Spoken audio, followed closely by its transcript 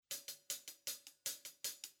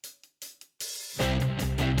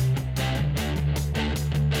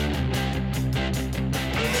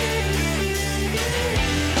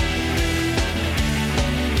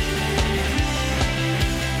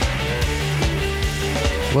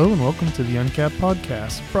Hello and welcome to the Uncapped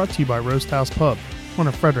Podcast, brought to you by Roast House Pub, one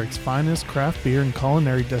of Frederick's finest craft beer and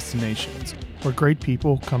culinary destinations, where great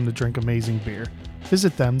people come to drink amazing beer.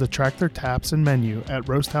 Visit them to track their taps and menu at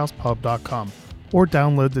roasthousepub.com or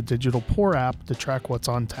download the digital Pour app to track what's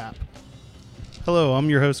on tap. Hello, I'm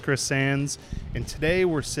your host Chris Sands, and today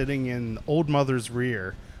we're sitting in Old Mother's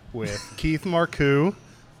rear with Keith Marcoux,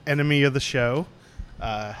 enemy of the show,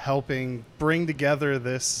 helping bring together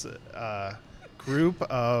this group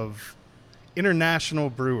of international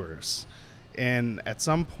brewers. And at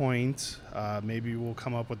some point, maybe we'll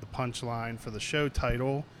come up with the punchline for the show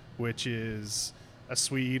title, which is a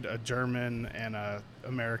Swede, a German, and a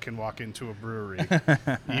American walk into a brewery.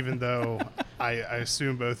 Even though I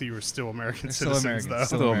assume both of you are still American citizens, though.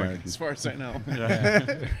 Still American. As far as I know.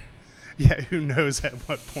 Yeah, who knows at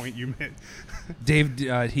what point you meant. Dave,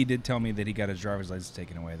 he did tell me that he got his driver's license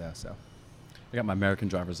taken away, though, so. I got my American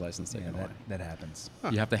driver's license taken away. That happens.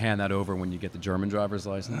 You have to hand that over when you get the German driver's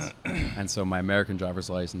license. And so my American driver's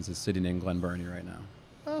license is sitting in Glen Burnie right now.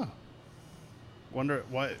 Oh. Wonder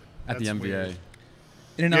what. At the that's MBA. weird.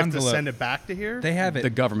 In an You have envelope. to send it back to here? They have it. The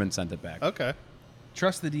government sent it back. Okay.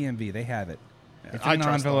 Trust the DMV. They have it. It's I in an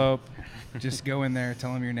trust them. envelope. Just go in there,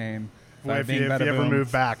 tell them your name. Well, if Bing, you bada ever boom.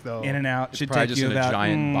 move back, though. In and out. It's Should probably take just you in about a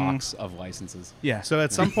giant box of licenses. Yeah. So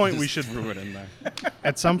at some point we should Threw it in there.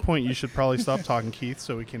 At some point, you should probably stop talking, Keith,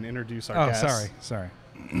 so we can introduce our guests. Sorry.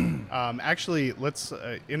 Actually, let's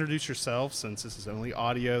introduce yourself, since this is only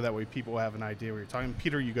audio. That way people have an idea what you're talking.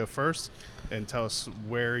 Peter, you go first and tell us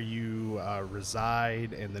where you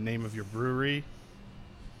reside and the name of your brewery.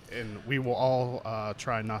 And we will all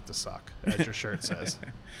try not to suck, as your shirt says.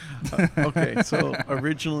 Okay, so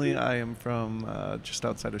originally I am from just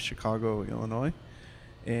outside of Chicago, Illinois.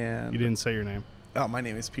 And You didn't say your name. my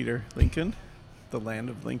name is Peter Lincoln, the land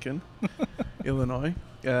of Lincoln, Illinois.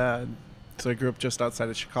 So I grew up just outside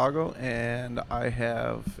of Chicago, and I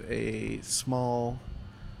have a small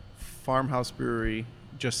farmhouse brewery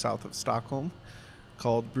just south of Stockholm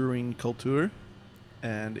called Brewing Kultur.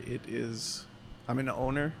 And I'm an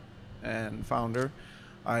owner and founder.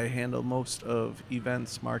 I handle most of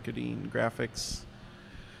events, marketing, graphics,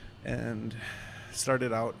 and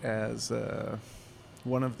started out as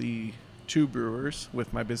one of the two brewers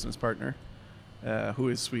with my business partner, who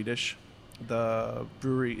is Swedish. The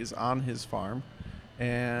brewery is on his farm,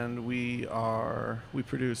 and we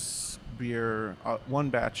produce beer. One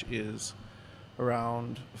batch is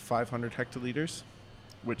around 500 hectoliters,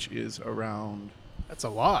 which is around That's a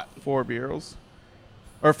lot. 4 barrels.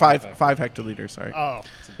 Or 5 hectoliters, sorry. Oh,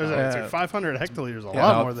 500 hectoliters is a lot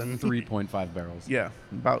About more than 3.5 barrels. Yeah,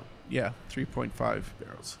 3.5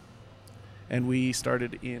 barrels. And we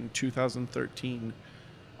started in 2013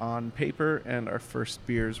 on paper, and our first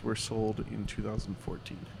beers were sold in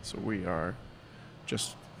 2014. So we are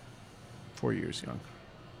just 4 years young.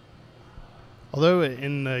 Although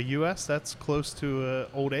in the U.S., that's close to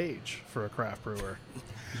old age for a craft brewer.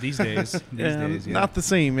 These days. Yeah. Not the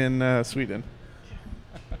same in Sweden.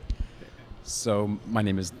 So my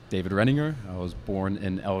name is David Renninger. I was born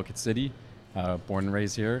in Ellicott City, born and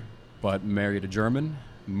raised here, but married a German,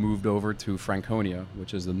 moved over to Franconia,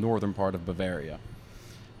 which is the northern part of Bavaria.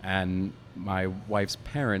 And my wife's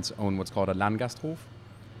parents own what's called a Landgasthof,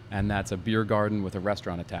 and that's a beer garden with a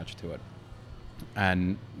restaurant attached to it.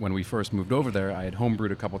 And when we first moved over there, I had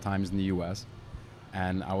homebrewed a couple times in the U.S.,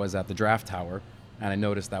 and I was at the Draft Tower, and I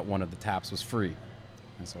noticed that one of the taps was free.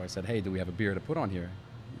 And so I said, hey, do we have a beer to put on here?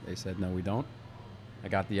 They said, no, we don't. I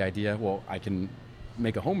got the idea, well, I can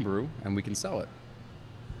make a home brew and we can sell it.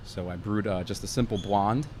 So I brewed just a simple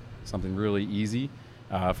blonde, something really easy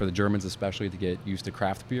for the Germans especially to get used to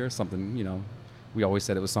craft beer. Something, we always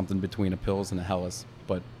said it was something between a Pils and a Helles,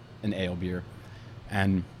 but an ale beer.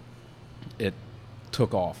 And it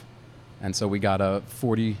took off. And so we got a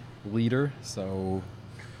 40 liter, so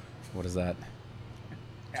what is that?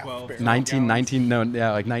 19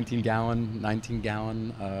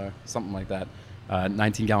 gallon, something like that.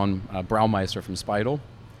 19 gallon Braumeister from Speidel,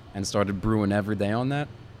 and started brewing every day on that.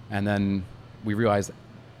 And then we realized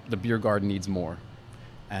the beer garden needs more.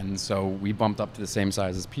 And so we bumped up to the same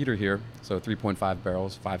size as Peter here, so 3.5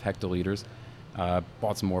 barrels, 5 hectoliters.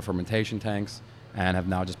 Bought some more fermentation tanks, and have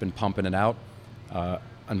now just been pumping it out.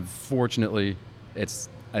 Unfortunately, it's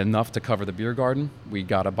enough to cover the beer garden. We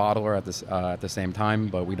got a bottler at the same time,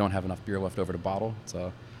 but we don't have enough beer left over to bottle. It's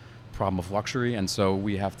a problem of luxury, and so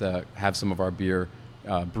we have to have some of our beer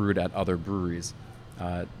brewed at other breweries.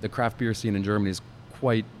 The craft beer scene in Germany is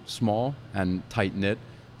quite small and tight-knit,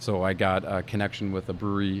 so I got a connection with a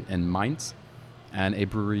brewery in Mainz and a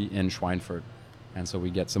brewery in Schweinfurt. And so we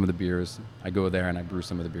get some of the beers. I go there and I brew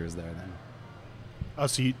some of the beers there then. Oh,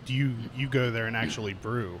 so you go there and actually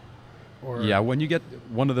brew? Or Yeah, when you get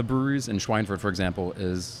one of the breweries in Schweinfurt, for example,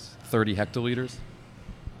 is 30 hectoliters.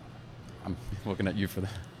 I'm looking at you for the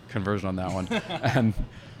conversion on that one.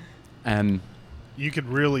 and you could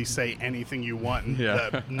really say anything you want, and Yeah.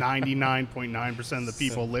 the 99.9% of the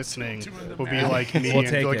people listening will be math. like me We'll and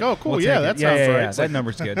be take like, it. "Oh, cool, We'll yeah, take that it. sounds right." Yeah. It's That like,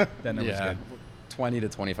 number's good. That number's yeah, good. 20 to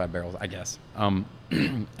 25 barrels, I guess.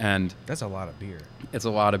 And That's a lot of beer. it's a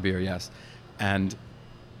lot of beer, yes. And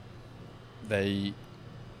I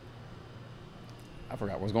forgot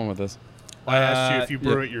where I was going with this. I asked you if you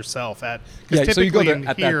brew yeah. it yourself at, Yeah, because so you go typically there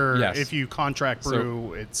at in that- here, yes. if you contract So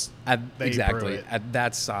brew, it's they brew Exactly. it. At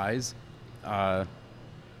that size,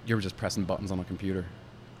 you're just pressing buttons on a computer.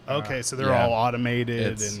 Okay, so they're yeah. all automated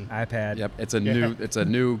It's- and iPad. Yep, it's a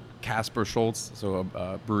new Casper Schultz, so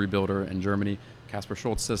a brewery builder in Germany, Casper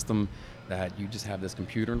Schultz system that you just have this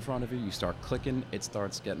computer in front of you. You start clicking, it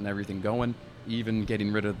starts getting everything going, even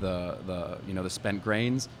getting rid of the spent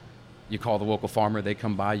grains. You call the local farmer, they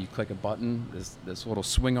come by, you click a button, this little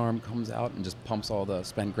swing arm comes out and just pumps all the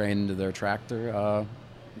spent grain into their tractor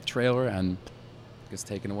trailer and gets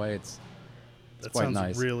taken away. It's that quite sounds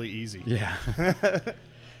nice. really easy. Yeah.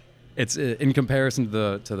 It's in comparison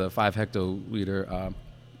to the 5 hectoliter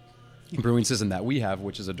brewing system that we have,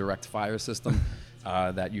 which is a direct fire system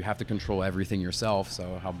that you have to control everything yourself.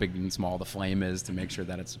 So how big and small the flame is to make sure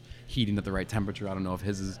that it's heating at the right temperature. I don't know if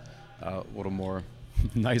his is a little more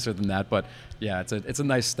nicer than that, but yeah, it's a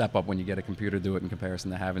nice step up when you get a computer to do it in comparison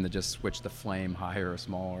to having to just switch the flame higher or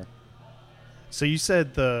smaller. So you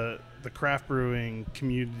said the craft brewing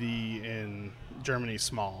community in Germany is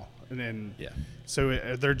small, and then Yeah. so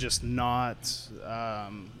they're just not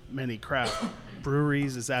many craft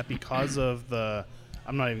breweries. Is that because of the?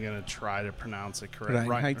 I'm not even going to try to pronounce it correctly.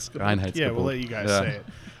 Reinheitsgebot. Yeah, we'll let you guys Yeah. say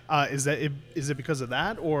it. Is it because of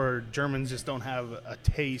that, or Germans just don't have a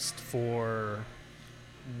taste for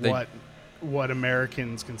what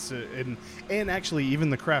Americans consider? And actually, even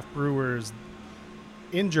the craft brewers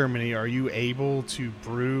in Germany, are you able to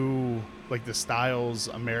brew like the styles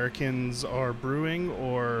Americans are brewing,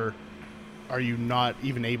 or are you not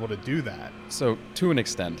even able to do that? So, to an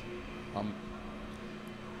extent,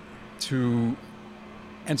 to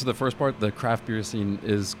answer the first part, the craft beer scene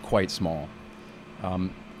is quite small.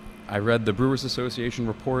 I read the Brewers Association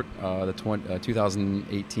report, the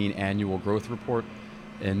 2018 annual growth report.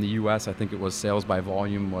 In the U.S., I think it was sales by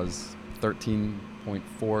volume was 13.4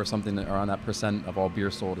 or something around that percent of all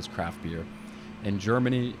beer sold is craft beer. In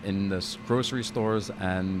Germany, in the grocery stores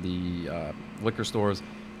and the liquor stores,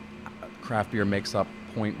 craft beer makes up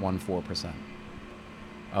 0.14%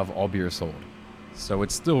 of all beer sold. So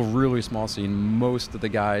it's still really small scene. Most of the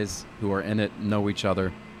guys who are in it know each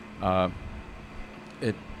other.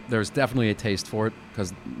 There's definitely a taste for it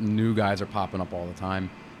because new guys are popping up all the time,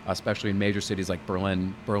 especially in major cities like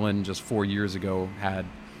Berlin. Berlin just 4 years ago had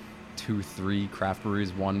 2-3 craft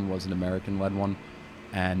breweries. One was an American-led one,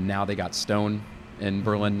 and now they got Stone in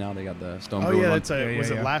Berlin. Now they got the Stone Brewing one.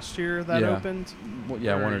 Was it last year that Yeah. opened? Well,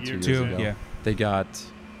 yeah, Or 1 or 2 years Two, ago. yeah. They got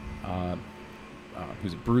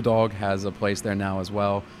who's it? Brewdog has a place there now as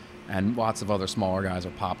well, and lots of other smaller guys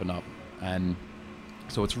are popping up, and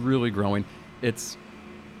so it's really growing.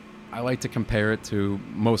 I like to compare it to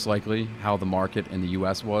most likely how the market in the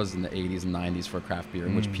U.S. was in the 80s and 90s for craft beer,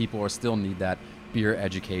 in which people still need that beer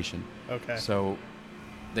education. Okay. So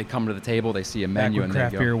they come to the table, they see a Back menu, when and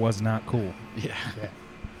craft they go, beer was not cool. yeah.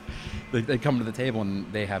 They come to the table and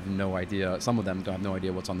they have no idea. Some of them don't have no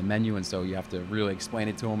idea what's on the menu, and so you have to really explain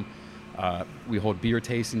it to them. We hold beer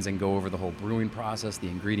tastings and go over the whole brewing process, the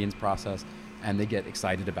ingredients process, and they get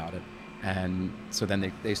excited about it. And so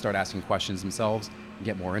then they start asking questions themselves,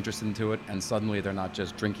 get more interested into it, and suddenly they're not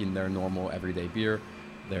just drinking their normal everyday beer.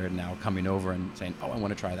 They're now coming over and saying, "Oh, I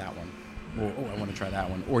want to try that one," or "Oh, I want to try that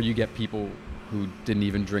one." Or you get people who didn't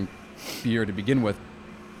even drink beer to begin with,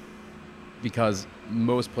 because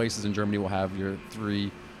most places in Germany will have your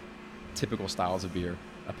 3 typical styles of beer: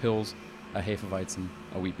 a Pils, a Hefeweizen,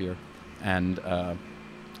 a wheat beer, and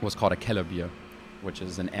what's called a Kellerbier, which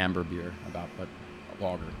is an amber beer, but a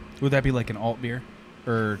lager. Would that be like an alt beer,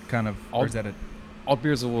 or kind of? Or is that a? Alt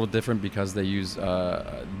beer is a little different because they use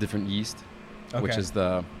different yeast, which Okay. is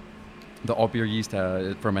the alt beer yeast.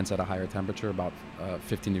 It ferments at a higher temperature, about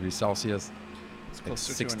 15 degrees Celsius. It's closer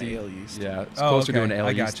to 60. an ale yeast. Yeah, it's closer to an ale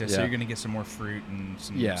I yeast. gotcha. So you're gonna get some more fruit and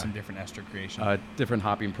some different ester creation. Different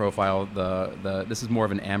hopping profile. This is more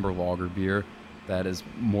of an amber lager beer that is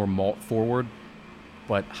more malt forward,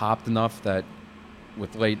 but hopped enough that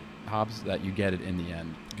with late hops that you get it in the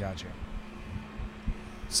end. Gotcha.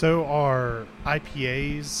 So are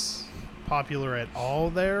IPAs popular at all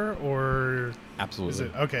there, or Absolutely. is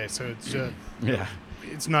it okay? So it's just Yeah.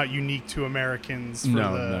 it's not unique to Americans for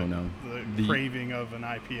No. the craving of an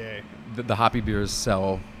IPA. The hoppy beers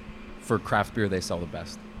sell, for craft beer, they sell the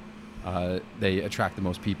best. They attract the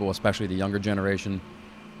most people, especially the younger generation.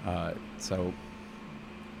 So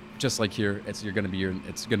just like here, it's going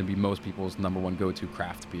to be most people's number one go-to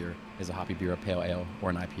craft beer is a hoppy beer, a pale ale, or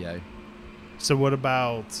an IPA. So what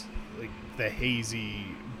about like the hazy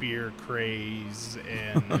beer craze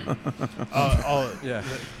and all? Yeah.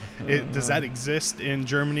 Does that exist in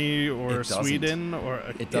Germany or It doesn't. Sweden or?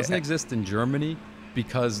 It doesn't exist in Germany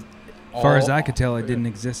because As far as I could tell, it didn't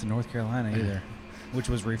exist in North Carolina either, which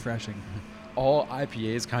was refreshing. all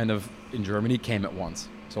IPAs kind of in Germany came at once.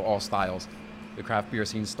 So all styles. The craft beer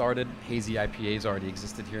scene started. Hazy IPAs already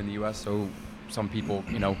existed here in the U.S. So some people,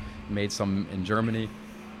 made some in Germany.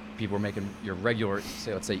 People were making your regular,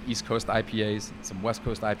 let's say East Coast IPAs, some West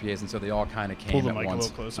Coast IPAs, and so they all kind of Pull came the at mic a once.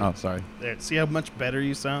 little closer. Oh, sorry. There, see how much better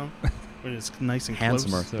you sound when it's nice and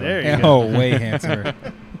Handsomer, close. too. There you go. Oh, way handsomer.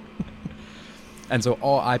 And so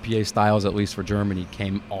all IPA styles, at least for Germany,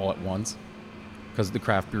 came all at once because the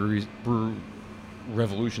craft brew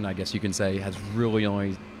revolution, I guess you can say, has really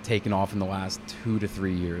only taken off in the last 2 to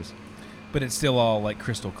 3 years. But it's still all like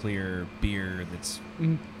crystal clear beer that's...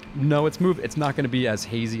 No, it's not going to be as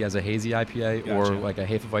hazy as a hazy IPA or Gotcha. like a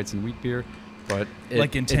Hefeweizen wheat beer, but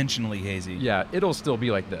like intentionally hazy. yeah, it'll still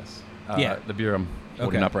be like this. Yeah. The beer I'm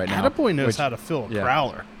holding Okay. up right now. Attaboy knows which- how to fill a yeah.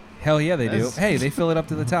 growler. Hell yeah, they do. That's- Hey, they fill it up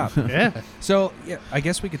to the top. Yeah. So, yeah, I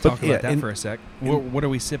guess we could But, talk yeah, about that in- for a sec. What are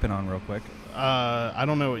we sipping on real quick? I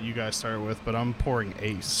don't know what you guys started with, but I'm pouring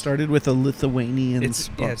Ace. Started with a Lithuanian. It's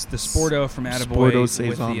the Sporto from Attaboy Sporto with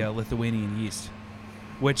Saison. the Lithuanian yeast,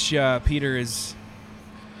 which Peter is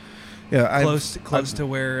Yeah, close to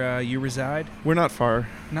where you reside. We're not far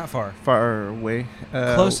Not far. away.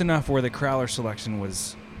 Close enough where the Crowler selection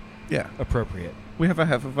was Yeah, appropriate. we have a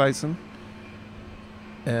Hefeweizen,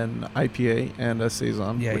 an IPA, and a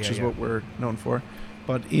Saison, Yeah, which yeah, is yeah. what we're known for.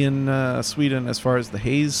 But in Sweden, as far as the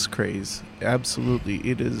haze craze, absolutely,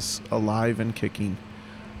 it is alive and kicking.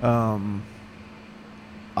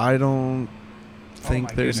 I don't think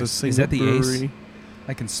my there's goodness. a Is single that the Ace? brewery.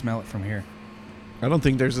 I can smell it from here. I don't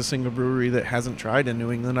think there's a single brewery that hasn't tried a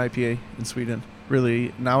New England IPA in Sweden,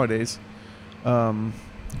 really, nowadays.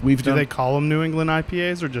 We've Do done... they call them New England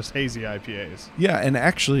IPAs or just hazy IPAs? Yeah, and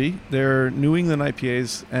actually, they're New England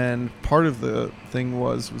IPAs, and part of the thing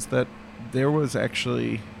was that there was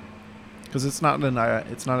actually, because it's not an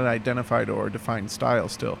identified or defined style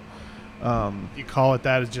still. You call it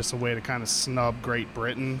that as just a way to kind of snub Great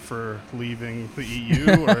Britain for leaving the EU?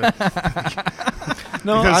 Or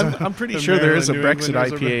No, Because I'm pretty the sure there is a Maryland New Brexit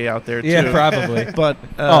Englanders are- IPA out there too. Yeah, probably. But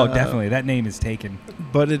Oh, definitely. That name is taken.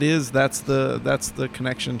 But that's the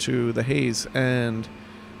connection to the haze, and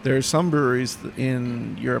there's some breweries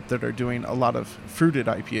in Europe that are doing a lot of fruited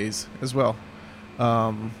IPAs as well,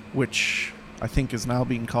 which I think is now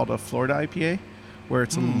being called a Florida IPA, where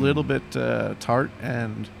it's a little bit tart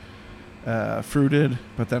and fruited,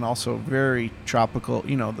 but then also very tropical.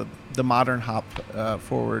 The modern hop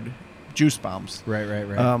forward juice bombs. Right.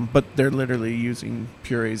 But they're literally using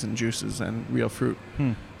purees and juices and real fruit.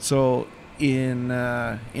 So in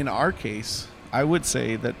our case, I would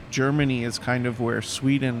say that Germany is kind of where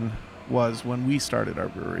Sweden was when we started our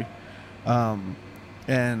brewery.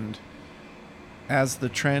 And as the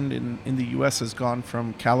trend in the U.S. has gone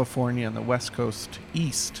from California and the West Coast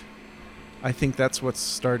east, I think that's what's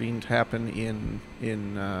starting to happen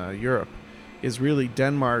in Europe, is really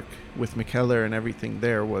Denmark with Mikkeller and everything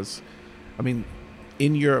there was...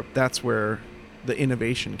 in Europe, that's where the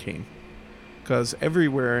innovation came. Because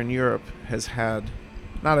everywhere in Europe has had,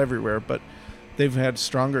 not everywhere, but they've had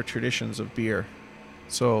stronger traditions of beer.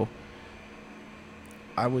 So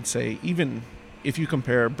I would say even if you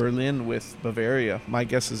compare Berlin with Bavaria, my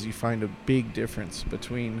guess is you find a big difference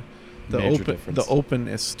between the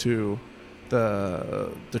openness to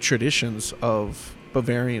the traditions of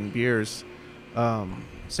Bavarian beers.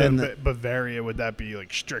 So And Bavaria, would that be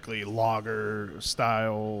like strictly lager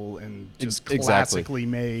style and just Exactly. classically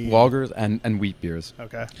made? Lagers and wheat beers.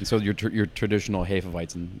 Okay. And so your traditional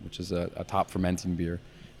Hefeweizen, which is a top fermenting beer.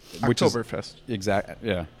 Which is Oktoberfest.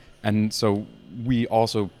 yeah. And so we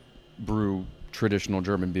also brew traditional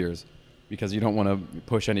German beers because you don't want to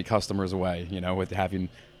push any customers away, with having,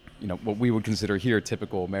 what we would consider here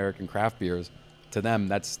typical American craft beers. To them,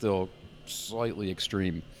 that's still slightly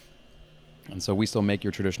extreme. And so we still make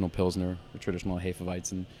your traditional Pilsner, your traditional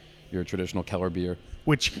Hefeweizen, your traditional Keller beer.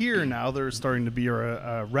 Which here now there's starting to be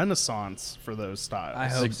a renaissance for those styles. I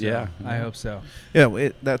hope so. Yeah. I hope so. Yeah,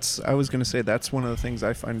 I was going to say that's one of the things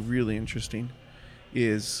I find really interesting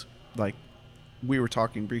is, like, we were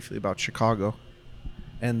talking briefly about Chicago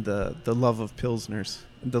and the love of Pilsners,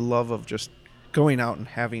 the love of just going out and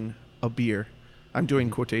having a beer. I'm doing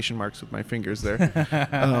quotation marks with my fingers there.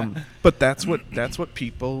 But that's what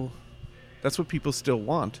people still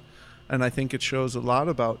want. And I think it shows a lot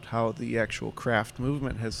about how the actual craft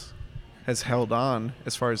movement has held on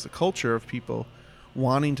as far as the culture of people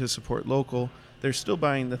wanting to support local. They're still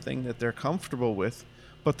buying the thing that they're comfortable with,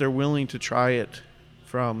 but they're willing to try it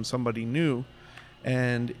from somebody new.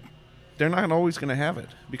 And they're not always going to have it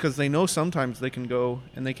because they know sometimes they can go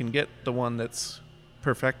and they can get the one that's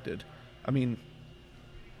perfected. I mean,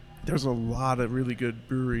 there's a lot of really good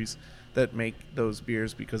breweries that make those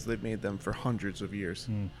beers because they've made them for hundreds of years.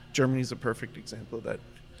 Germany's a perfect example of that.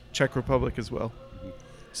 Czech Republic as well.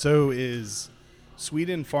 So is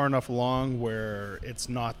Sweden far enough along where it's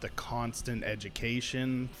not the constant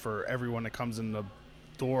education for everyone that comes in the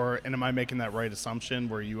door? And am I making that right assumption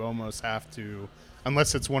where you almost have to,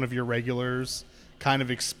 unless it's one of your regulars, kind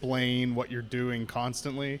of explain what you're doing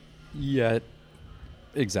constantly? Yeah,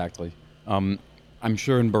 exactly. I'm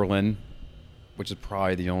sure in Berlin, which is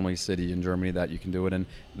probably the only city in Germany that you can do it in,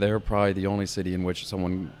 they're probably the only city in which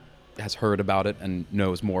someone has heard about it and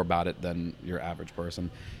knows more about it than your average person.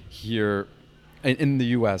 Here, in the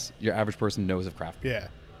U.S., your average person knows of craft beer.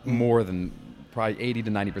 Yeah. More than probably 80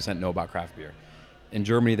 to 90% know about craft beer. In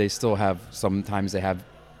Germany, they still have, sometimes they have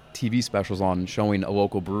TV specials on showing a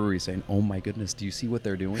local brewery saying, oh my goodness, do you see what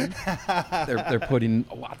they're doing? they're putting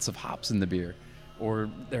lots of hops in the beer. Or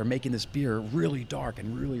they're making this beer really dark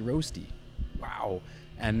and really roasty. Wow.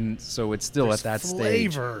 And so it's still There's at that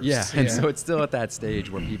flavors. stage. Yeah. And so it's still at that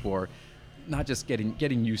stage where people are not just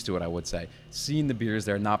getting used to it, I would say. Seeing the beers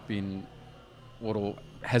there, not being a little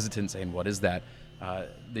hesitant saying, what is that?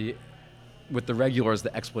 With the regulars,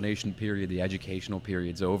 the explanation period, the educational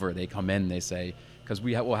period's over. They come in, they say, because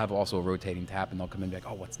we'll have also a rotating tap, and they'll come in and be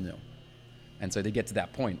like, oh, what's new? And so they get to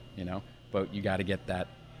that point, but you got to get the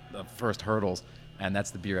first hurdles, and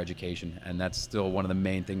that's the beer education. And that's still one of the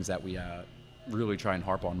main things that we really try and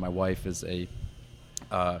harp on. My wife is a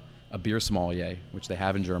beer sommelier, which they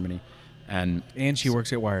have in Germany. And she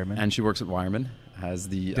works at Weyermann. And she works at Weyermann. Has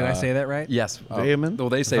the Did I say that right? Yes. Weyermann? Well,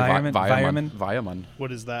 they say Weyermann. Weyermann.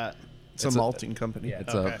 What is that? It's a malting company. Yeah,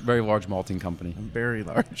 it's Okay. a very large malting company. Very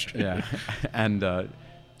large. Yeah. And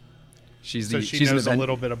she knows a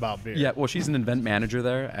little bit about beer. Yeah, well, she's an event manager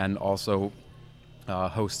there and also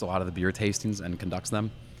hosts a lot of the beer tastings and conducts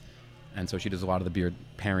them. And so she does a lot of the beer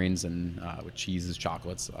pairings and with cheeses,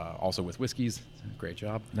 chocolates, also with whiskeys. Great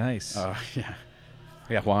job. Nice. Yeah.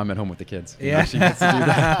 Yeah, while I'm at home with the kids. Yeah. She gets to do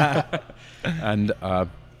that. And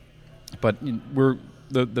but we're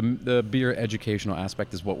the beer educational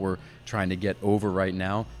aspect is what we're trying to get over right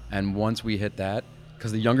now. And once we hit that,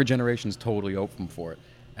 because the younger generation is totally open for it,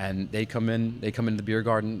 and they come into the beer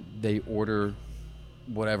garden, they order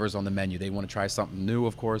whatever's on the menu. They want to try something new,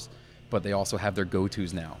 of course, but they also have their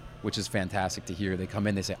go-tos now, which is fantastic to hear. They come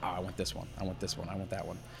in, they say, I want this one, I want this one, I want that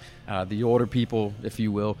one. The older people, if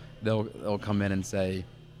you will, they'll come in and say,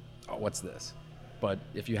 oh, what's this? But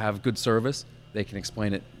if you have good service, they can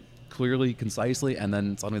explain it clearly, concisely, and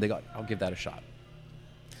then suddenly they go, I'll give that a shot.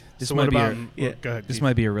 This So might what be about? Go ahead. this Keith.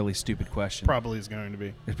 might be a really stupid question. Probably is going to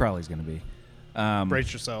be. It probably is going to be.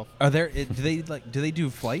 Brace yourself. Are there? Do they do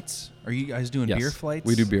flights? Are you guys doing Yes, beer flights?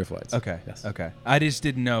 we do beer flights. Okay. Yes. Okay. I just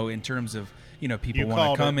didn't know in terms of people You want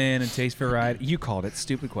called to come it. in and taste variety. You called it.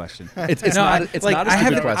 Stupid question. It's No, not. I- It's like, not a I stupid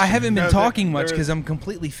haven't, question. I haven't been No, talking there much is- because I'm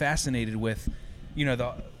completely fascinated with,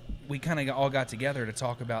 we kind of all got together to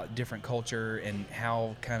talk about different culture and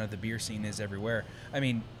how kind of the beer scene is everywhere. I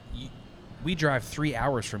mean, we drive 3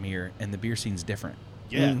 hours from here and the beer scene's different.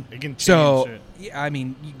 Yeah, it can change So, it. yeah, I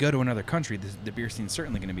mean, you go to another country, the beer scene's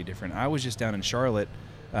certainly going to be different. I was just down in Charlotte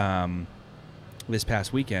this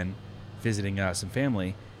past weekend visiting some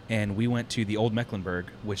family, and we went to the Old Mecklenburg,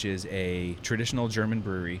 which is a traditional German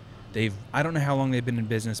brewery. I don't know how long they've been in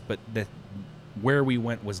business, but where we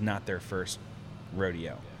went was not their first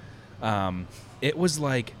rodeo. It was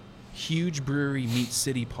like huge brewery meets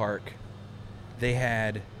city park. They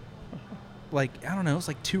had it was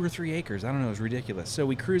like 2 or 3 acres. I don't know, it was ridiculous. So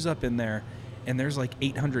we cruise up in there, and there's like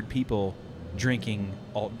 800 people drinking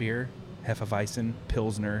alt beer, Hefeweizen,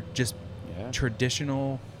 Pilsner, just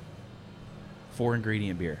traditional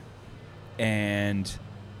 4-ingredient beer. And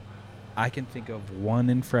I can think of one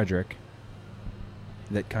in Frederick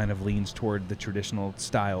that kind of leans toward the traditional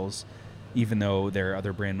styles, even though their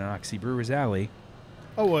other brand, Monoxy Brewers Alley,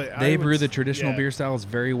 Oh, well, They brew the traditional beer styles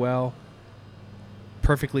very well,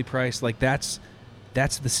 perfectly priced. Like that's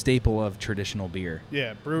the staple of traditional beer.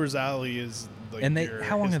 Yeah, Brewers Alley is like And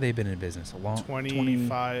how long have they been in business? A long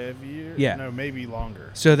 25 years? Yeah. No, maybe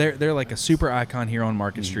longer. So they're like a super icon here on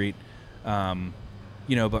Market Street.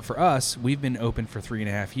 But for us, we've been open for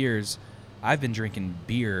 3.5 years. I've been drinking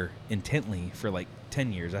beer intently for like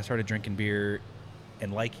 10 years. I started drinking beer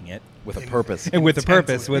and liking it with a purpose. and with a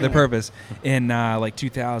purpose in like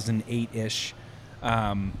 2008-ish.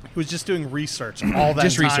 He was just doing research all that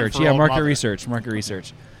just time research. for Yeah, Old market Mother.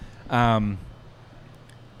 research.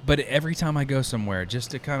 But every time I go somewhere, just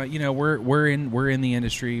to kind of, we're in the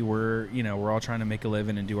industry. We're all trying to make a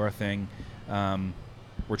living and do our thing.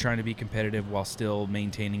 We're trying to be competitive while still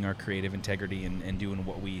maintaining our creative integrity and doing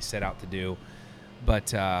what we set out to do. But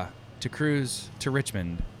to cruise to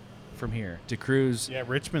Richmond from here, to cruise, Yeah,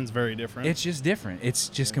 Richmond's very different. it's just different. It's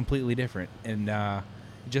just completely different. And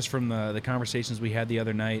just from the conversations we had the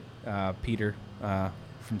other night, Peter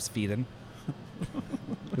from Sweden.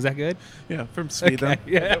 Was that good? Yeah, from Sweden. Okay,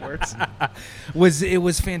 yeah. That works. It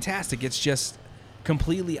was fantastic. It's just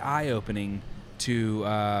completely eye-opening to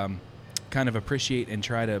kind of appreciate and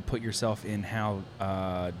try to put yourself in how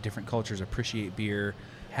different cultures appreciate beer,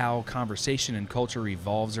 how conversation and culture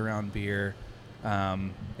revolves around beer.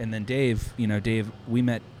 And then Dave, we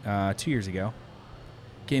met 2 years ago.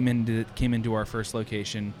 Came into our first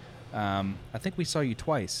location. I think we saw you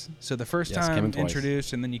twice. So the first Yes, came time in twice.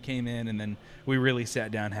 introduced, and then you came in, and then we really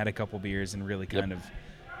sat down, had a couple beers, and really kind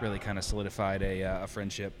of solidified a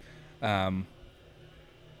friendship.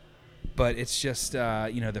 But it's just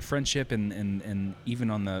the friendship and even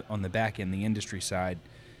on the back end, the industry side,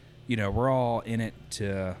 we're all in it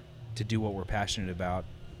to do what we're passionate about,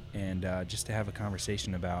 and just to have a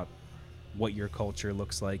conversation about what your culture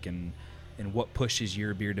looks like and what pushes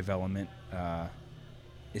your beer development.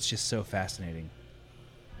 It's just so fascinating.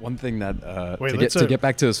 One thing that Wait, to get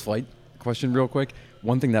back to his flight question real quick,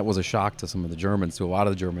 one thing that was a shock to some of the Germans, to a lot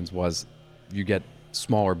of the Germans, was you get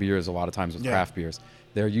smaller beers a lot of times with craft beers.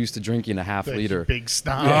 They're used to drinking a half The liter. big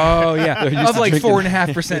stomp. Oh yeah, They're used of to like drinking-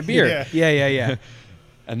 4.5% beer. Yeah.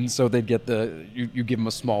 And so they'd get you give them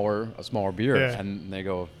a smaller beer, Yeah. and they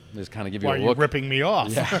just kind of give you Why a are you look. ripping me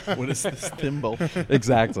off? Yeah, What is this thimble?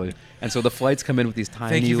 exactly. And so the flights come in with these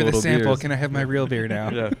tiny Thank you for the little sample. beers. Can I have my real beer now?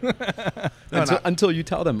 Yeah. Until you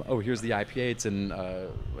tell them, oh, here's the IPA.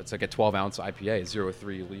 It's like a 12-ounce IPA,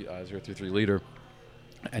 0.33 liter,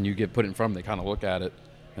 and you put it in front of them. They kind of look at it.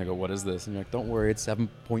 And I go, what is this? And you're like, don't worry, it's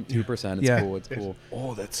 7.2%. It's Yeah. cool. It's cool.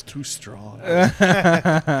 Oh, that's too strong.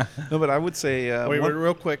 No, but I would say Wait,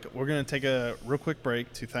 real quick. We're going to take a real quick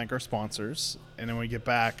break to thank our sponsors. And then when we get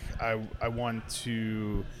back, I want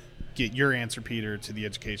to get your answer, Peter, to the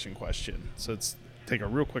education question. So let's take a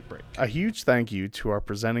real quick break. A huge thank you to our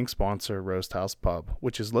presenting sponsor, Roast House Pub,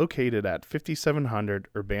 which is located at 5700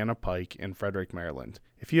 Urbana Pike in Frederick, Maryland.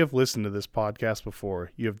 If you have listened to this podcast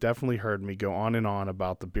before, you have definitely heard me go on and on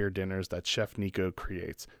about the beer dinners that Chef Nico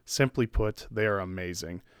creates. Simply put, they are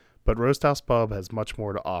amazing. But Roast House Pub has much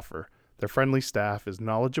more to offer. Their friendly staff is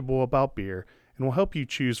knowledgeable about beer and will help you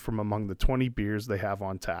choose from among the 20 beers they have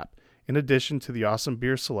on tap. In addition to the awesome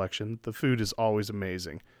beer selection, the food is always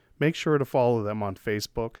amazing. Make sure to follow them on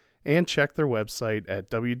Facebook and check their website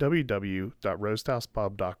at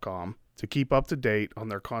www.roasthousepub.com to keep up to date on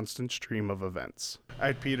their constant stream of events. All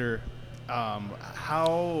right, Peter,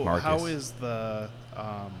 how Marcus. is the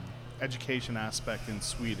education aspect in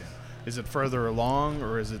Sweden? Is it further along,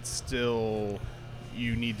 or is it still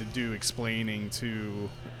you need to do explaining to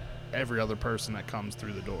every other person that comes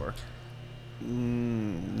through the door?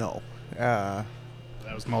 No. That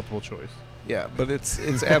was multiple choice. Yeah, but it's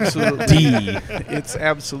absolutely D. It's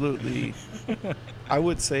absolutely. I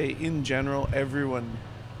would say in general, everyone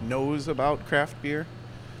knows about craft beer.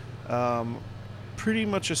 Pretty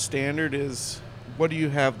much a standard is, what do you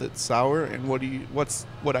have that's sour, and what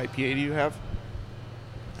IPA do you have?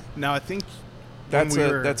 Now I think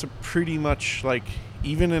That's a pretty much like,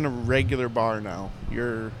 even in a regular bar now,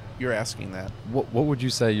 you're asking that. What would you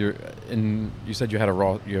say you said you had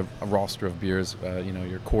you have a roster of beers,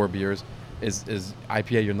 your core beers. Is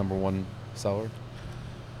IPA your number one seller?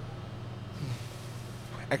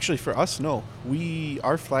 Actually, for us, no.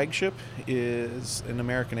 Our flagship is an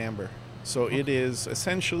American Amber. So it is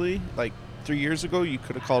essentially, like 3 years ago, you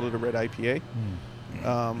could have called it a red IPA.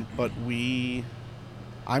 But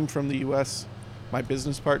I'm from the U.S. My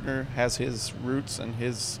business partner has his roots and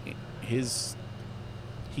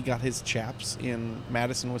he got his chaps in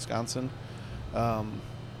Madison, Wisconsin.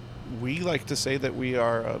 We like to say that we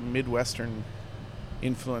are a Midwestern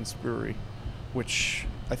influenced brewery, which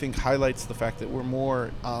I think highlights the fact that we're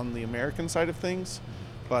more on the American side of things,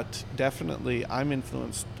 but definitely I'm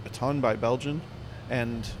influenced a ton by Belgian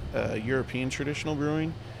and European traditional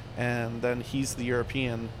brewing, and then he's the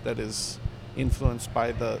European that is influenced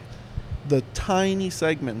by the tiny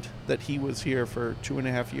segment that he was here for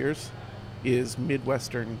 2.5 years is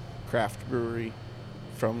Midwestern craft brewery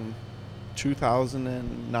from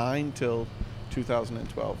 2009 till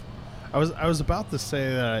 2012. I was about to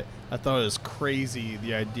say that I thought it was crazy,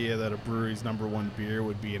 the idea that a brewery's number one beer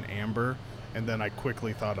would be an amber, and then I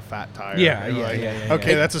quickly thought of Fat Tire. Yeah, And yeah, like, yeah.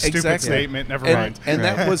 Okay, that's a stupid Exactly. statement. Never And, mind. and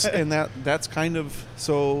that was that's kind of,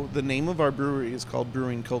 so the name of our brewery is called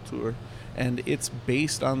Brewing Kultur, and it's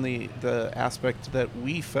based on the aspect that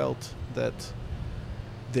we felt that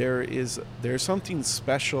there's something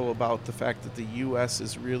special about the fact that the U.S.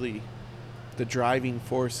 is really the driving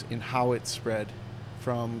force in how it spread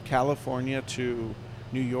from California to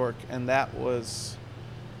New York, and that was,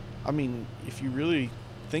 I mean, if you really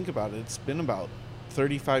think about it, it's been about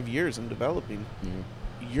 35 years in developing.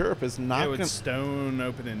 Europe is not With going. Stone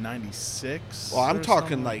opened in '96. Well, I'm or talking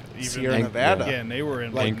something. like Even Sierra Anch- Nevada. Yeah, and they were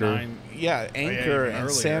in Like like Anchor. 9. Yeah, Anchor even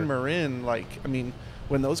and San earlier. Marin. Like, I mean,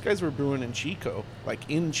 when those guys were brewing in Chico,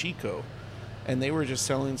 and they were just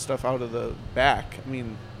selling stuff out of the back, I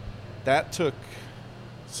mean, that took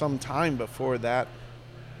some time before that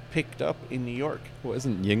picked up in New York. Well,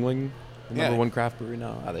 isn't Yingling the Yeah. number one craft brewery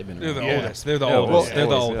now? They've been They're the around. Yeah. oldest. They're the Yeah, oldest. well, They're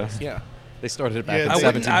the always, yeah. oldest. Yeah. They started it back Yeah, in I I wouldn't-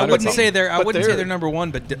 wouldn't, 1700 I wouldn't something. say they're. I But wouldn't say they're- they're number one,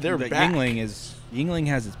 but they're but back. Yingling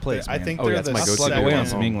has its place. I man. think Oh, they're yeah, it's the my go-to second. beer. Away on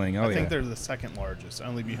some Yingling. Oh I think yeah. they're the second largest,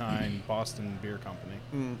 only behind Boston Beer Company.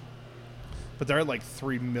 Mm. But they're at like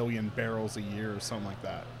 3 million barrels a year or something like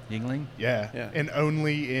that. Yingling. Yeah. Yeah. And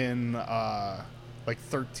only in like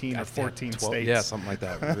 13 or 14 states. Yeah, something like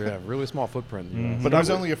that. Yeah, really small footprint. You know? Mhm. But But it was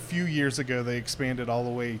I would- only a few years ago they expanded all the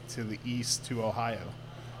way to the east to Ohio.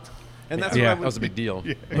 And that's Yeah. what I That would, was a big deal.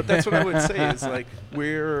 But that's what I would say is like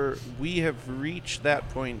we have reached that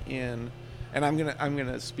point in, and I'm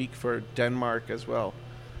gonna speak for Denmark as well.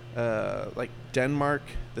 Like Denmark,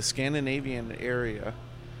 the Scandinavian area,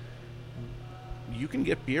 you can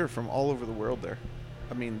get beer from all over the world there.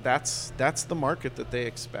 I mean, that's the market that they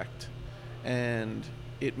expect, and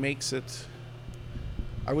it makes it.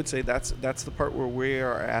 I would say that's the part where we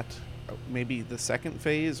are at, maybe the second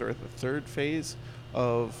phase or the third phase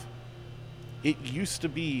of. It used to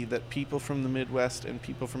be that people from the Midwest and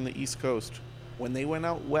people from the East Coast, when they went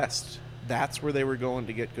out west, that's where they were going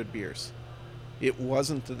to get good beers. It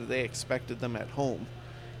wasn't that they expected them at home.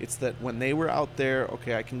 It's that when they were out there,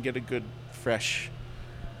 okay, I can get a good, fresh,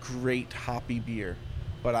 great hoppy beer,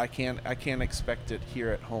 but I can't expect it here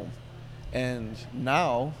at home. And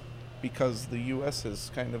now, because the U.S.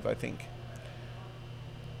 has kind of, I think,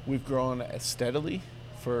 we've grown steadily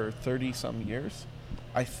for 30-some years.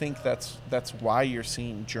 I think that's why you're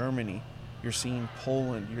seeing Germany, you're seeing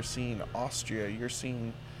Poland, you're seeing Austria, you're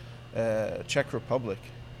seeing Czech Republic.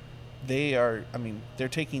 They're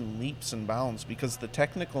taking leaps and bounds because the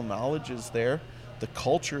technical knowledge is there, the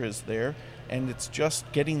culture is there, and it's just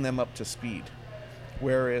getting them up to speed.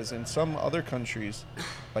 Whereas in some other countries,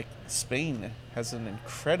 like Spain has an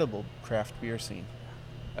incredible craft beer scene.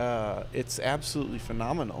 It's absolutely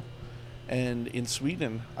phenomenal. And in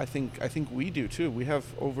Sweden, I think we do too. We have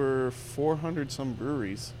over 400 some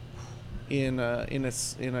breweries in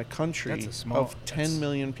a country That's a small- of 10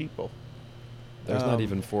 million people. There's not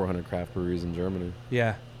even 400 craft breweries in Germany.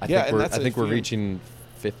 Yeah. I Yeah, think and we're that's I think if we're you- reaching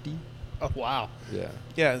 50. Oh, wow. Yeah.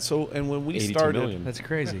 Yeah, and when we 82 started, million. That's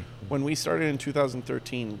crazy. when we started in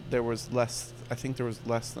 2013, there was less. I think there was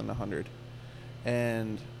less than 100,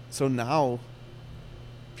 and so now,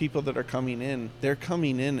 people that are coming in, they're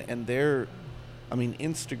coming in and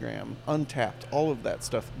Instagram, Untapped, all of that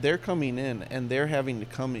stuff. They're coming in and they're having to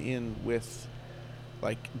come in with,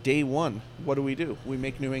 like, day one. What do? We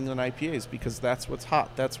make New England IPAs because that's what's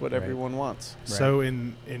hot. That's what Right. everyone wants. So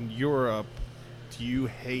in Europe, do you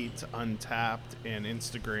hate Untapped and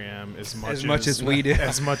Instagram as much as we do.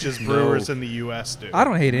 as much as brewers in the U.S. do? I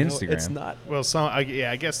don't hate No, Instagram. it's not. Well, I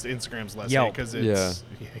guess Instagram's less Yelp. because it's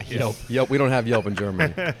Yelp. We don't have Yelp in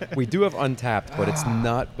Germany. We do have Untapped, but it's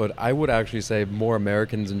not. But I would actually say more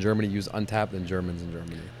Americans in Germany use Untapped than Germans in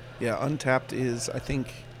Germany. Yeah, Untapped is, I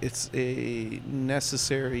think, it's a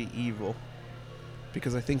necessary evil,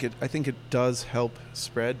 because I think it does help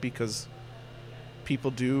spread because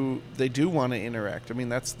people do want to interact. I mean,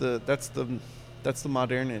 that's the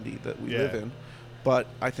modernity that we live Yeah. in, but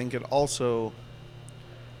I think it also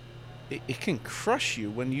it can crush you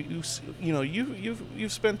when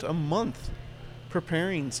you've spent a month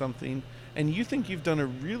preparing something and you think you've done a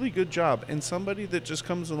really good job, and somebody that just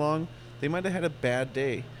comes along They might have had a bad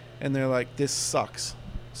day, and they're like, "This sucks."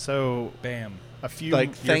 So Bam. a few Like,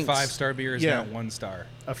 Your Thanks. 5-star beer is Yeah. now 1 star.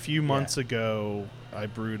 a few months ago, I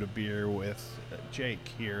brewed a beer with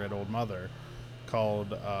Jake here at Old Mother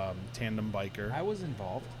called Tandem Biker. I was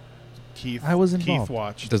involved. Keith, I was Keith involved.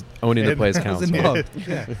 watched. Does owning the And- place I count? was involved.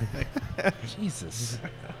 Yeah. Yeah, Jesus.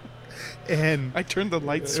 And I turned the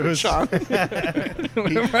light It was- switch on.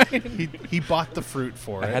 he bought the fruit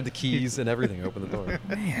for I it. had the keys and everything. Open the door.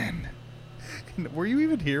 Man. Were you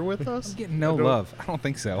even here with I'm us? getting no I don't- love. I don't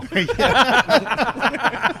think so.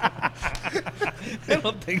 I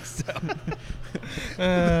don't think so.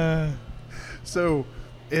 So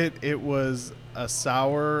it was a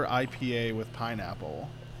sour IPA with pineapple,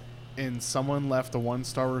 and someone left a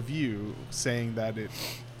 1-star review saying that it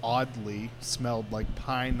oddly smelled like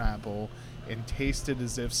pineapple and tasted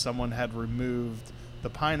as if someone had removed the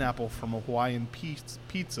pineapple from a Hawaiian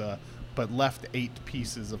pizza but left 8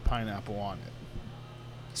 pieces of pineapple on it.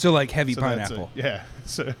 So like heavy So that's pineapple. Yeah.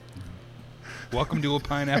 So Welcome to a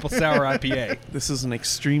pineapple sour IPA. This is an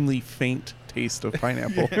extremely faint taste of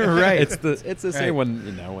pineapple. Right. It's the same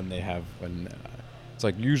Right. when they have it's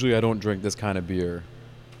like usually I don't drink this kind of beer.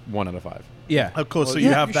 1 out of 5. Yeah. of course, Well, so you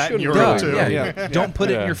yeah, have you that in shouldn't your do own it. too. Yeah. Yeah. Don't put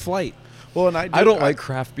it in Yeah. your flight. Well, and I I don't like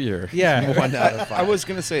craft beer. Yeah. 1 out of 5. I was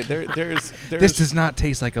gonna say there's This does not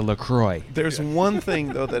taste like a LaCroix. There's one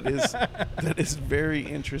thing though that is very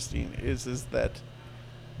interesting is that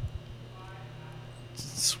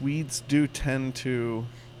Swedes do tend to,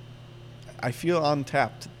 I feel on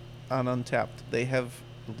Untapped they have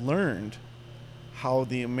learned how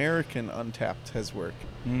the American Untapped has worked,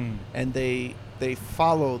 and they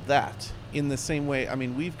follow that in the same way. I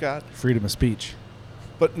mean, we've got, Freedom of speech.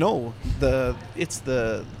 but no, it's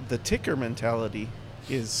the ticker mentality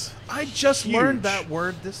is I just huge. learned that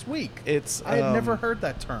word this week. It's I had never heard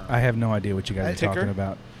that term. I have no idea what you guys are Ticker? talking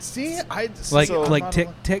about. See, I Like So- like tick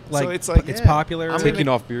tick like it's like- it's Yeah. popular. I'm Taking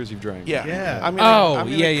gonna- off beers you've drank. yeah. Yeah. I mean, Oh, I'm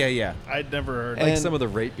gonna- yeah. I'd never heard. And- Like some of the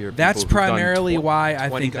rate beer. That's people who've done primarily why I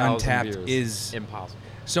think 20,000 Untapped beers. is impossible.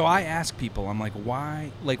 So I ask people, I'm like, why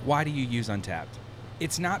do you use Untapped?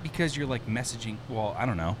 It's not because you're like messaging. Well, I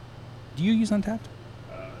don't know. Do you use Untapped?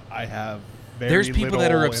 I have. Very There's people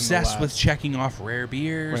that little are in the obsessed with last- checking off rare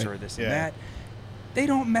beers Right. or this Yeah. and that. They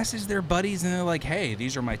don't message their buddies and they're like, "Hey,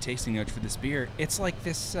 these are my tasting notes for this beer." It's like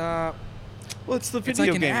this. Well, it's the It's video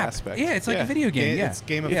like an game app. aspect. Yeah, it's like a video game. Yeah, It's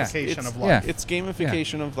gamification It's- of yeah. life. It's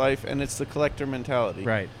gamification of life, and it's the collector mentality.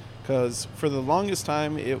 Right. Because for the longest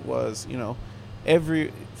time, it was,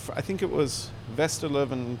 I think it was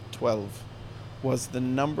Vesterlöven 12 was the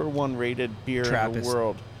 #1 rated beer in Trappist. the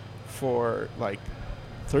world for like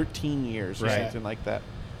 13 years or Right. something like that.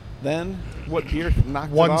 Then what beer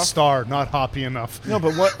knocked it 1 off? star, not hoppy enough. No,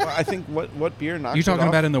 but what beer knocked You it talking off?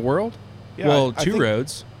 about in the world? Yeah, well, I Two think-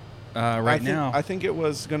 Roads. Right now, I think it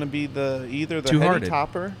was going to be either the Two Heady Hearted.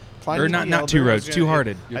 Topper, Pliny or the not Two Elder, Roads. Two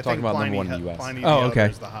Hearted. You're I talking think about number Pliny 1 in the ha- US. Pliny Oh, the okay.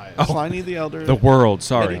 Elder is the highest. Oh. Pliny the Elder, The world.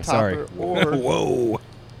 Sorry, Heady sorry. Topper, or Whoa.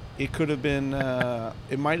 it could have been,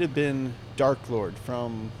 it might have been Dark Lord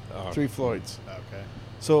from Oh. Three Floyds. Okay.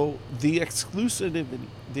 So the exclusive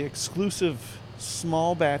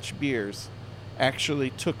small batch beers actually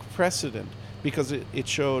took precedent because it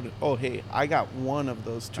showed, oh hey, I got one of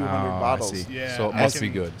those 200 Oh, I bottles. see. Yeah. So it I must can-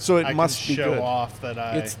 be good. So it I can must be show good. off that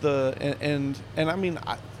I. It's the and I mean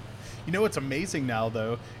You know what's amazing now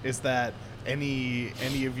though is that any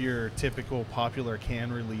of your typical popular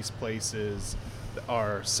can release places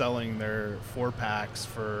are selling their 4-packs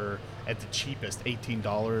for at the cheapest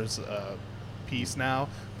 $18 a piece now,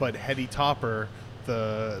 but Heady Topper,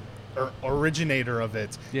 the originator of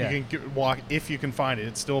it, Yeah. you can walk if you can find it.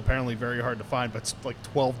 It's still apparently very hard to find, but it's like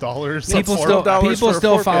 $12. People for still $4 people for a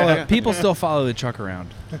still 4-pack. follow Yeah. people still follow the truck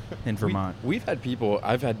around in Vermont.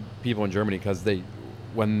 I've had people in Germany because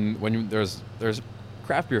when there's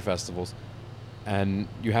craft beer festivals, and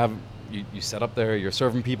you set up there, you're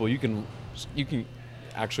serving people, you can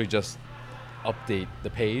actually just update the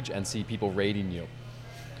page and see people rating you.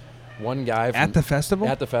 One guy At the festival?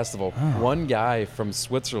 At the festival, Oh. one guy from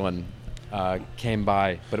Switzerland came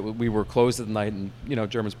by, but we were closed at the night, and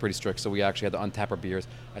German's pretty strict, so we actually had to untap our beers.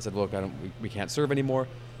 I said, look, we can't serve anymore.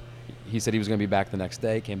 He said he was going to be back the next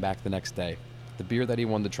day. Came back the next day. The beer that he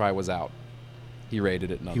wanted to try was out. He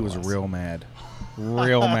rated it. He was nonetheless. real mad.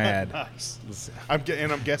 Real mad. I'm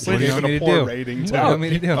guessing What do you even want me a to poor do? rating What too. do you want me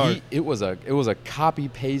to do? It was a copy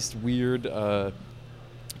paste weird,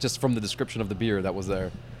 just from the description of the beer that was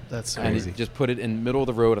there. That's And crazy. he just put it in middle of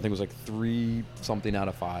the road. I think it was like 3 something out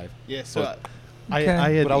of 5. Yeah, so Okay.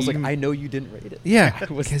 I had But I was like, em- I know you didn't rate it. Yeah,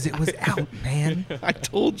 because it was out, man. I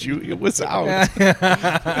told you it was out.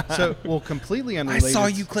 so well, completely I unrelated. saw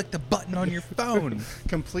you click the button on your phone.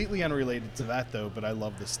 Completely unrelated to that, though, but I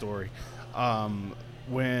love this story.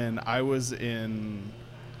 When I was in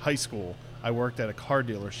high school, I worked at a car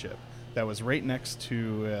dealership that was right next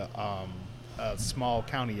to a small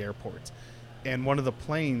county airport. And one of the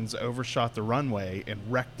planes overshot the runway and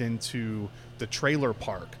wrecked into the trailer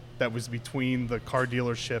park that was between the car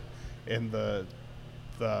dealership and the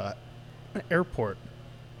airport.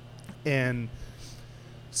 And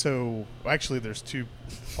so, actually, there's two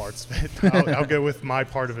parts of it. I'll go with my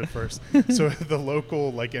part of it first. So the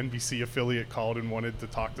local NBC affiliate called and wanted to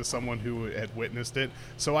talk to someone who had witnessed it.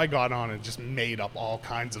 So I got on and just made up all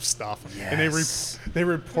kinds of stuff, and they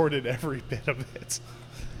reported every bit of it.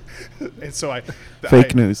 And so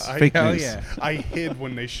Fake news. Fake hell news. yeah. I hid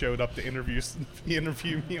when they showed up to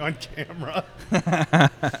interview me on camera.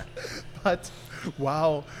 But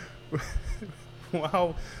while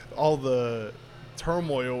all the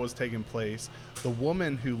turmoil was taking place, the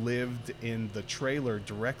woman who lived in the trailer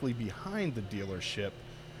directly behind the dealership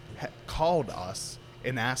called us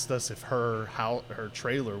and asked us if her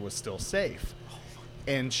trailer was still safe.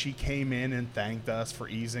 And she came in and thanked us for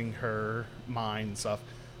easing her mind and stuff.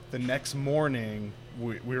 The next morning,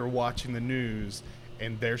 we were watching the news,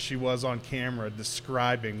 and there she was on camera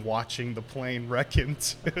describing watching the plane wreck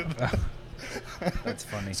into That's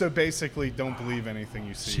funny. So basically, don't believe anything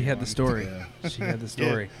you see. She had the on- story. Yeah. She had the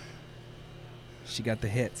story. She got the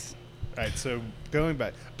hits. All right, so going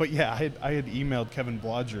back, but yeah, I had emailed Kevin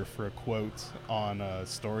Blodger for a quote on a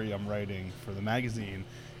story I'm writing for the magazine,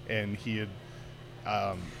 and he had.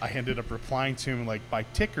 I ended up replying to him by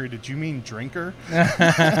ticker, did you mean drinker?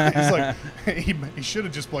 He's like, he should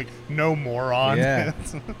have just no moron. Yeah.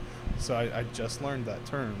 So I just learned that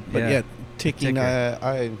term. But yeah, ticking.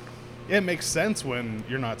 Ticker. It makes sense when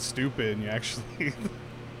you're not stupid and you actually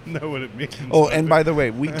know what it means. Oh, and by the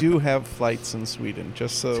way, we do have flights in Sweden.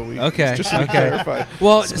 Just so we Okay. just to Okay. clarify.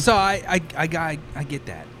 Well, so I get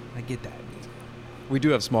that. I get that. We do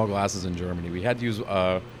have small glasses in Germany. We had to use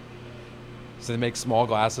so they make small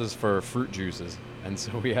glasses for fruit juices, and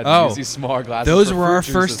so we had to use these small glasses. Those for were fruit our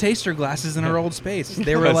juices. first taster glasses in our old space.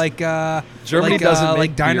 They were Germany doesn't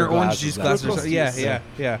make diner beer orange glasses juice that glasses. small.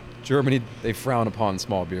 Yeah. Germany, they frown upon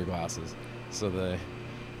small beer glasses, so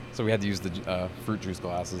we had to use the fruit juice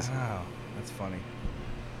glasses. Wow, that's funny.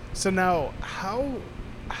 So now,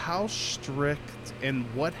 how strict and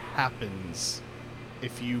what happens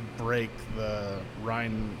if you break the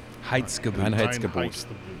Reinheitsgebot. Reinheitsgebot.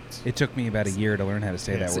 It took me about a year to learn how to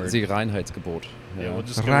say that word. The Reinheitsgebot. Yeah, we'll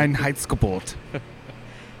just go- Reinheitsgebot.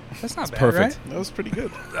 That's not bad, perfect. right? That was pretty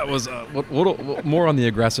good. That was more on the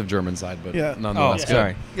aggressive German side, but Yeah. nonetheless. Oh, good.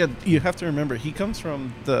 sorry. Yeah, you have to remember he comes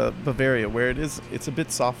from the Bavaria, where it's a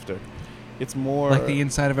bit softer. It's more Like the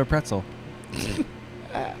inside of a pretzel.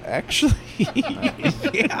 actually.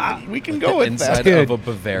 Yeah, we can go with Inside that. Good. of a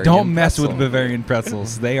Bavarian. Don't mess with pretzel. Bavarian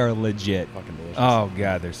pretzels. They are legit. Fucking delicious. Oh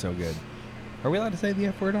god, they're so good. Are we allowed to say the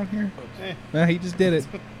F word on here? Eh. Well, he just did it.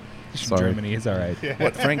 He's from Sorry. Germany. It's all right.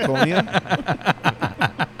 What, Franconia?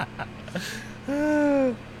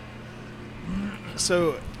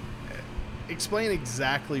 So, explain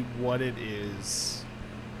exactly what it is.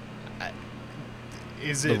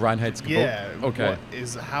 Is The it Reinheitsgebot? Yeah. Okay.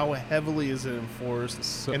 How heavily is it enforced,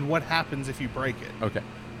 So- and what happens if you break it? Okay,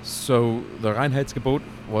 so the Reinheitsgebot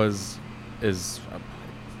is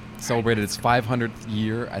celebrated its 500th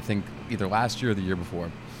year, I think, either last year or the year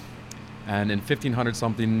before. And in 1500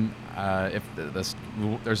 something,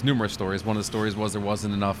 there's numerous stories. One of the stories was there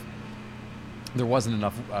wasn't enough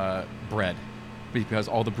bread because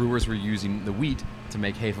all the brewers were using the wheat to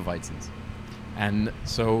make Hefeweizens. And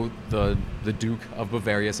so the Duke of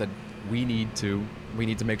Bavaria said, we need to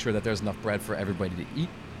make sure that there's enough bread for everybody to eat.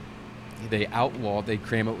 They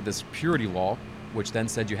came up with this purity law, which then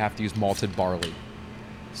said you have to use malted barley.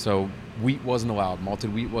 So wheat wasn't allowed.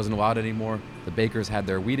 Malted wheat wasn't allowed anymore. The bakers had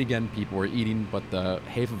their wheat again. People were eating, but the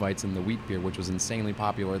Hefeweizen, the wheat beer, which was insanely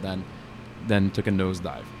popular then took a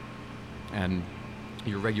nosedive. And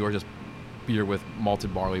your regular just beer with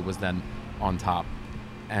malted barley was then on top.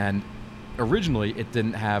 And originally, it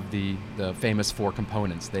didn't have the famous 4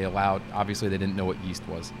 components. Obviously they didn't know what yeast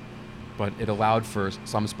was, but it allowed for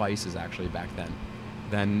some spices actually back then.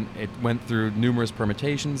 Then it went through numerous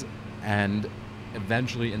permutations, and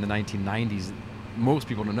eventually in the 1990s, most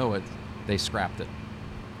people don't know it, they scrapped it.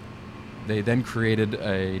 They then created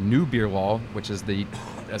a new beer law, which is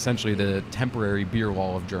essentially the temporary beer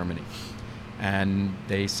law of Germany. And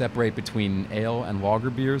they separate between ale and lager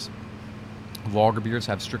beers. Lager beers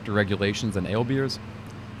have stricter regulations than ale beers.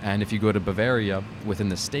 And if you go to Bavaria, within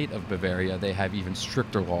the state of Bavaria, they have even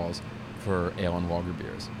stricter laws for ale and lager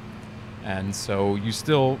beers. And so you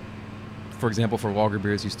still, for example, for lager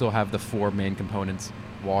beers, you still have the 4 main components: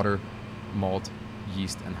 water, malt,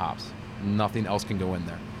 yeast, and hops. Nothing else can go in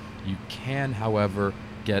there. You can, however,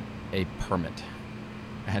 get a permit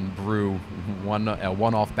and brew a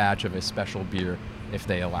one-off batch of a special beer if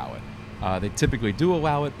they allow it. They typically do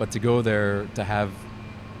allow it, but to go there to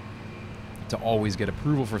always get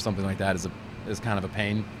approval for something like that is kind of a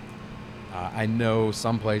pain. I know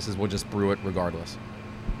some places will just brew it regardless.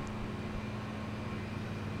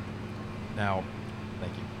 Now,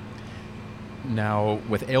 thank you. Now,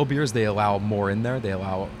 with ale beers, they allow more in there. They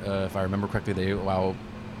allow, if I remember correctly, they allow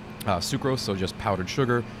sucrose, so just powdered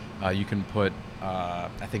sugar. You can put, I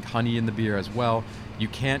think, honey in the beer as well. You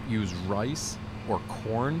can't use rice or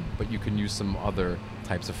corn, but you can use some other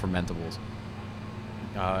types of fermentables.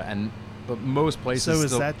 But most places. So is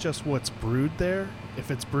still, that just what's brewed there?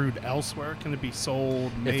 If it's brewed elsewhere, can it be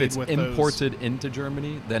sold? Made if it's with imported into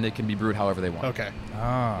Germany, then it can be brewed however they want. Okay.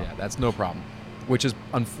 Ah. Yeah, that's no problem. Which is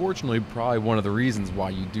unfortunately probably one of the reasons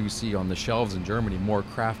why you do see on the shelves in Germany more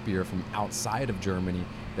craft beer from outside of Germany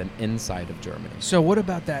than inside of Germany. So what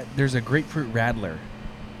about that? There's a grapefruit radler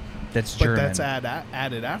that's But German. that's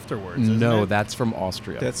added afterwards. Isn't No, it? that's from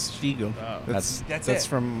Austria. That's Stiegel. Oh. That's That's That's it.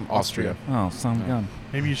 from Austria. Austria. Oh, some gun.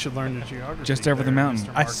 Maybe you should learn your geography. Just over the there, mountain.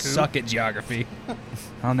 Mr. I Marcoux. suck at geography.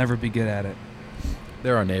 I'll never be good at it.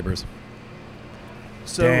 They're our neighbors.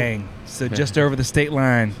 So, Dang. So just over the state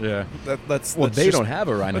line. Yeah. Let's Well, they just- don't have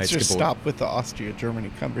a Let's just Reinheitsgebot. stop with the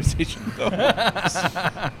Austria-Germany conversation,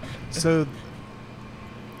 though. So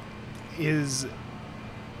is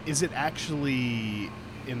it actually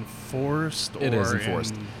enforced? It is or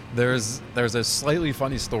enforced. in- There's a slightly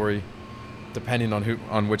funny story, depending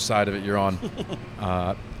on which side of it you're on.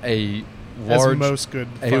 A as large most good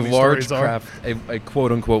a funny large stories are. craft a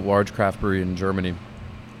quote unquote large craft brewery in Germany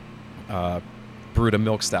brewed a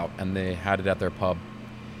milk stout, and they had it at their pub,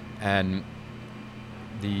 and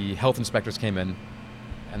the health inspectors came in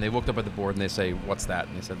and they looked up at the board and they say, "What's that?"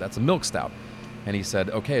 And they said, "That's a milk stout." And he said,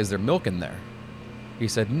 "Okay, is there milk in there?" He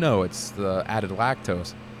said, "No, it's the added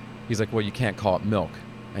lactose." He's like, "Well, you can't call it milk,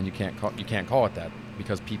 and you can't call it that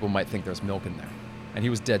because people might think there's milk in there." And he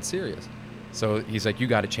was dead serious. So he's like, "You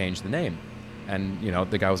got to change the name." And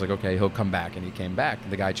the guy was like, "Okay, he'll come back." And he came back.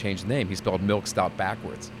 The guy changed the name. He spelled milk stout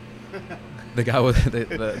backwards. The guy was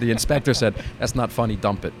the inspector said, "That's not funny.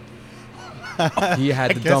 Dump it." He had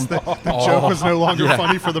to Guess dump the all. joke was no longer Yeah.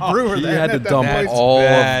 funny for the brewer. He then had to at that dump point. all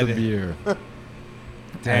bad. of the beer.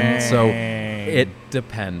 Dang. And so it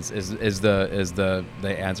depends. Is the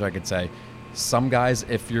answer I could say. Some guys,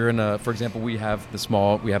 if you're in for example, we have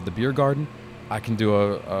the beer garden. I can do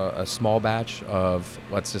a small batch of,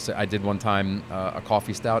 let's just say, I did one time a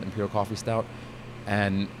coffee stout, imperial coffee stout,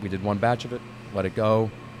 and we did one batch of it, let it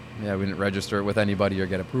go. Yeah, we didn't register it with anybody or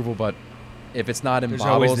get approval, but if it's not in There's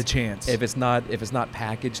bottles, always the chance. If it's not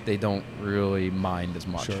packaged, they don't really mind as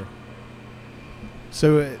much. Sure.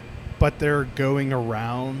 So, but they're going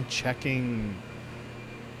around checking.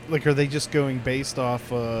 Like, are they just going based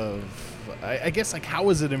off of? I guess, like, how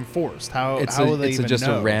is it enforced? How will they even just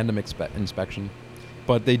know? a random inspection,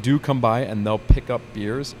 but they do come by and they'll pick up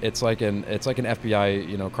beers. It's like an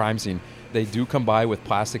FBI crime scene. They do come by with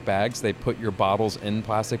plastic bags. They put your bottles in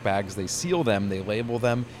plastic bags. They seal them. They label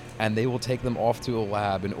them, and they will take them off to a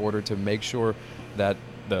lab in order to make sure that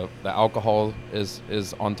the alcohol is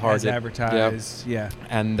on target, As advertised. Yeah.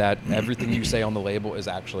 and that everything you say on the label is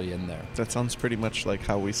actually in there. That sounds pretty much like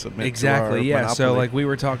how we submit Exactly. to our Yeah. So Monopoly. like we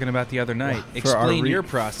were talking about the other night. For our Explain your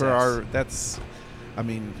process.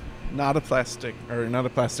 not a plastic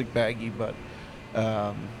baggie, but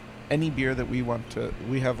any beer that we want to,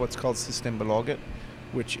 we have what's called Systembolaget,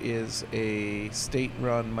 which is a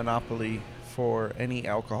state-run monopoly for any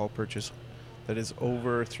alcohol purchase that is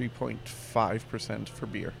over 3.5% for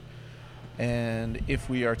beer. And if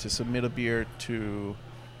we are to submit a beer to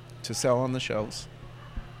sell on the shelves,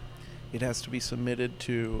 it has to be submitted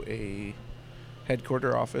to a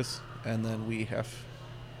headquarter office, and then we have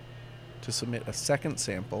to submit a second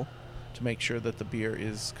sample to make sure that the beer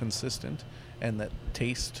is consistent and that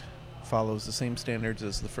taste follows the same standards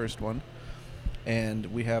as the first one. And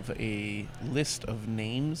we have a list of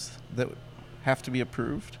names that have to be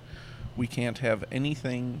approved. We can't have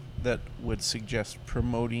anything that would suggest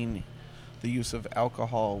promoting the use of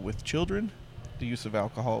alcohol with children, the use of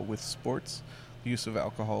alcohol with sports, the use of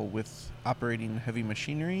alcohol with operating heavy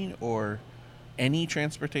machinery or any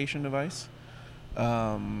transportation device.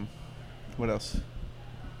 What else?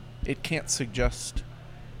 It can't suggest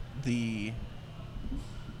the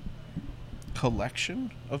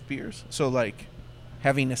collection of beers. So like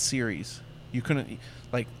having a series, you couldn't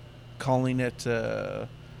like calling it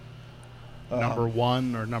Number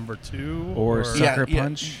 1 or number 2 Or Sucker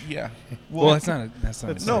Punch? Yeah. Well, that's not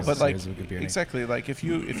no, but like a good beer name. exactly like if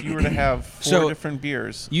you were to have 4 So, different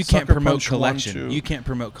beers, You can't Sucker promote Punch 1, collection. 2, You can't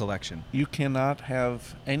promote collection. you cannot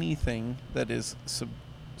have anything that is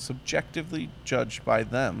subjectively judged by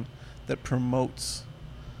them that promotes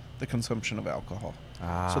the consumption of alcohol.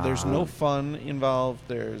 So there's no fun involved.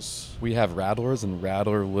 There's We have rattlers, and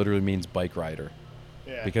rattler literally means bike rider,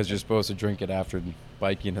 Yeah. because you're supposed to drink it after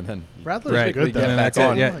biking, and then Rattlers Right. are good, Get though. And back that's it.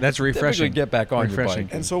 on. Yeah, that's typically refreshing. get back on your Refreshing.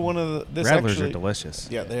 bike. and so one of this Rattlers actually, are delicious.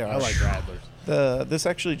 Yeah, they are. I like Rattlers. This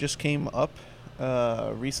actually just came up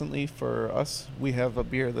recently for us. We have a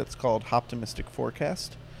beer that's called Hoptimistic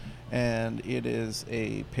Forecast, and it is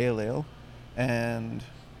a pale ale, and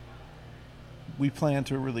we plan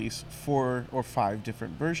to release 4 or 5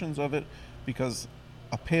 different versions of it because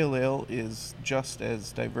a pale ale is just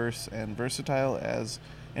as diverse and versatile as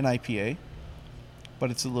an IPA, but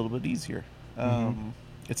it's a little bit easier.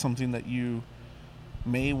 It's something that you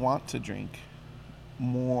may want to drink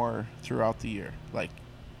more throughout the year. Like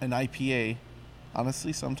an IPA,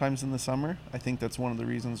 honestly, sometimes in the summer, I think that's one of the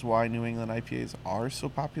reasons why New England IPAs are so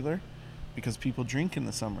popular, because people drink in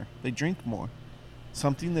the summer. They drink more.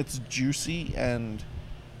 Something that's juicy and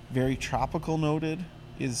very tropical noted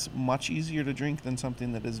is much easier to drink than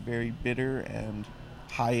something that is very bitter and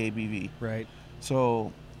high ABV. Right.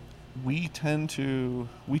 So we tend to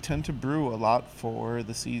brew a lot for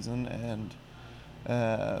the season, and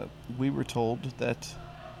we were told that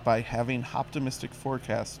by having Hoptimistic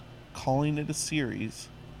Forecast, calling it a series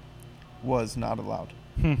was not allowed.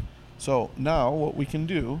 So now what we can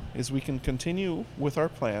do is we can continue with our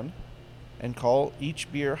plan and call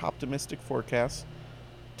each beer Hoptimistic Forecast,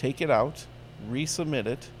 take it out, resubmit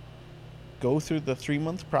it, go through the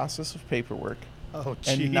 3-month process of paperwork, Oh,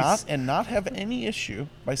 and jeez. not have any issue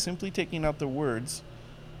by simply taking out the words,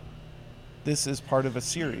 this is part of a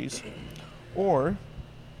series. Or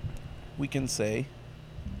we can say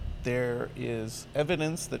there is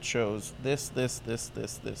evidence that shows this.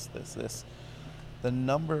 The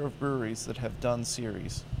number of breweries that have done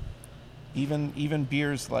series, even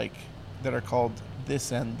beers like that are called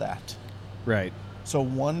this and that. Right. So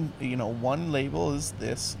one label is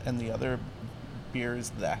this and the other beer is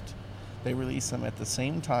that. They release them at the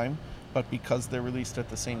same time, but because they're released at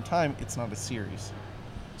the same time, it's not a series.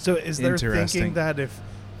 So is there Interesting. thinking that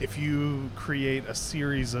if you create a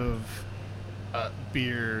series of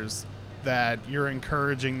beers, that you're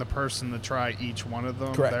encouraging the person to try each one of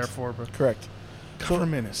them? Correct. Therefore, Correct.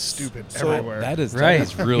 government is stupid so everywhere. That is Right. That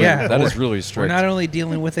is really Yeah. that is We're- really We're strict. not only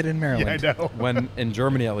dealing with it in yeah, Maryland. I know. When in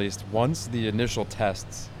Germany, at least, once the initial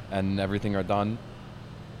tests and everything are done,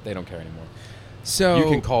 they don't care anymore. So You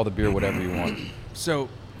can call the beer whatever you want. So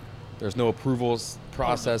There's no approvals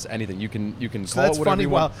process, anything. You can So call that's it whatever funny. you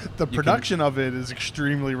Well, want. the You can- production of it is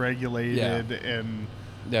extremely regulated and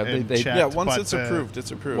Yeah, and they- checked, Yeah, once but it's approved, it's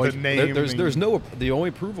approved. Like, the there's naming- no the only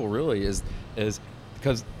approval really is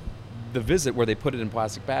because the visit where they put it in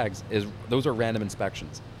plastic bags is those are random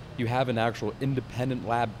inspections. You have an actual independent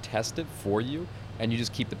lab test it for you, and you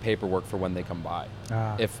just keep the paperwork for when they come by.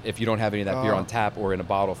 If you don't have any of that beer on tap or in a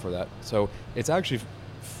bottle for that, so it's actually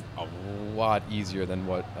a lot easier than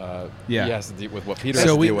what he has to deal with, what Peter has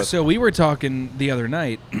to deal with. So we were talking the other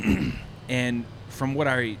night, and from what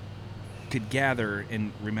I could gather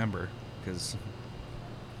and remember, because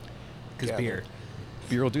Gather.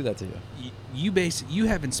 Beer will do that to you. you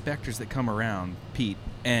have inspectors that come around, Pete,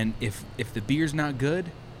 and if the beer's not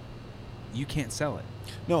good, you can't sell it.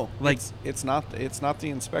 No, Like- it's not the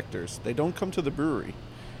inspectors. They don't come to the brewery.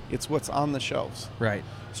 It's what's on the shelves. Right.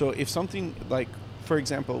 So if something like, for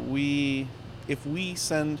example, we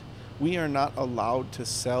are not allowed to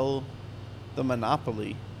sell the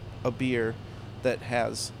Monopoly a beer that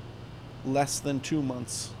has less than 2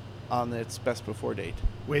 months on its best before date.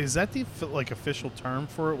 Wait, is that the official term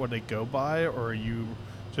for it? What they go by, or are you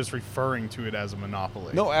just referring to it as a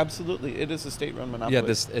monopoly? No, absolutely, it is a state-run monopoly. Yeah,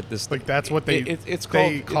 this like that's what they it's they called, call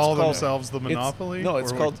it's called- themselves the it's- monopoly. No,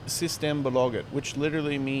 it's Or called Systembolaget, which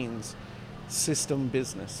literally means system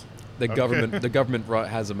business. The Okay. government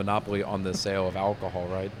has a monopoly on the sale of alcohol,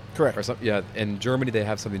 right? Correct. Or yeah, in Germany they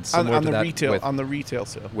have something similar on to the that retail with, on the retail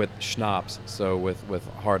sale. with schnapps. So with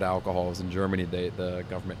hard alcohols in Germany, the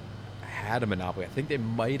government had a monopoly. I think they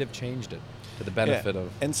might have changed it to the benefit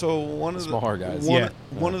of. And so one of smaller guys.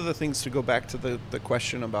 One of the things, to go back to the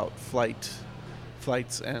question about flights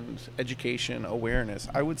and education awareness,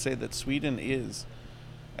 I would say that Sweden is,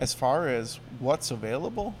 as far as what's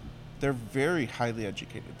available, they're very highly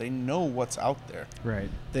educated. They know what's out there. Right.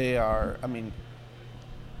 They are, I mean,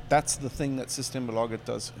 that's the thing that Systembolaget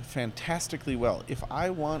does fantastically well. If I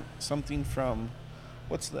want something from,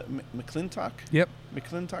 what's the, McClintock? Yep.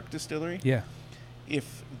 McClintock Distillery? Yeah.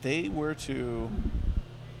 If they were to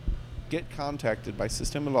get contacted by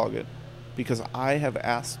Systembolaget because I have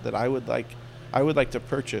asked that I would like to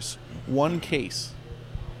purchase one case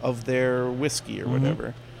of their whiskey or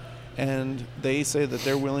whatever, and they say that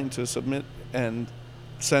they're willing to submit and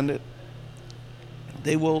send it,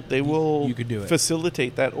 they will You could do it.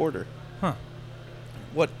 facilitate that order. Huh.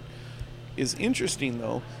 What is interesting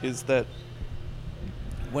though is that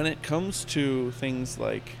when it comes to things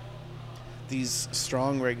like these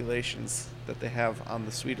strong regulations that they have on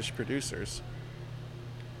the Swedish producers,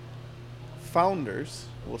 Founders,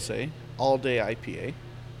 we'll say, All Day IPA,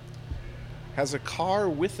 has a car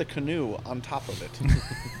with a canoe on top of it.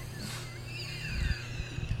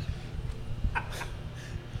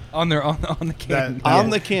 On the can. On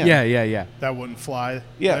the can. Yeah. That wouldn't fly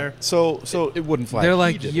Yeah. there. So It wouldn't fly. They're if he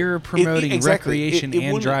like, did it. you're promoting exactly. recreation It and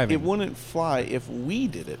wouldn't- driving. It wouldn't fly if we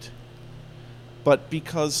did it. But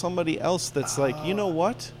because somebody else that's like, you know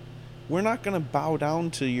what? We're not going to bow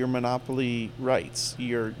down to your monopoly rights,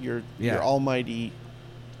 your almighty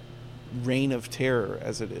reign of terror,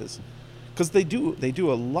 as it is, because they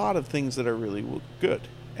do a lot of things that are really good.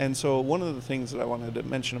 And so one of the things that I wanted to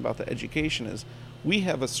mention about the education is we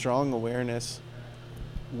have a strong awareness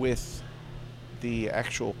with the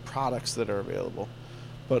actual products that are available.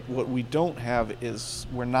 But what we don't have is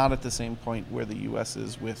we're not at the same point where the U.S.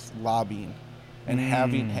 is with lobbying and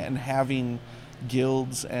having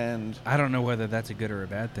guilds and, I don't know whether that's a good or a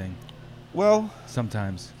bad thing. well,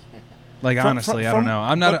 Sometimes, like From- honestly, I from-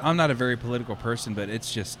 don't know. I'm not a very political person, but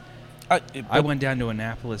it's just I went down to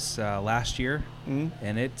Annapolis last year,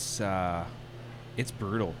 and it's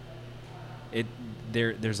brutal.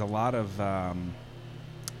 There's a lot of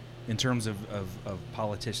in terms of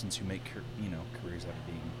politicians who make careers out of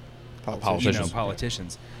being Politicians.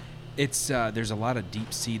 politicians. It's there's a lot of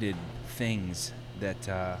deep-seated things that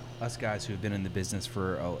us guys who have been in the business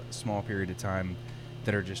for a small period of time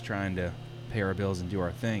that are just trying to pay our bills and do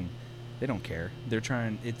our thing. They don't care. They're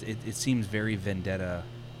trying. It seems very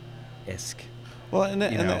vendetta-esque. Well, and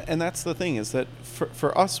You know. and that's the thing is that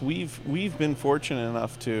for us, we've been fortunate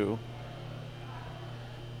enough to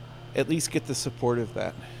at least get the support of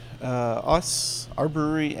that. Us, our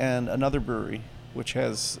brewery, and another brewery, which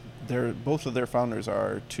has both of their founders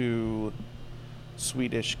are two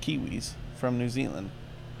Swedish Kiwis from New Zealand.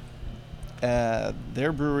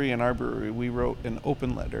 Their brewery and our brewery, we wrote an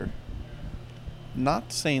open letter,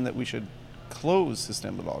 not saying that we should close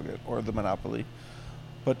Systembolaget or the monopoly,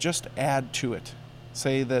 but just add to it.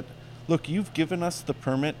 Say that, look, you've given us the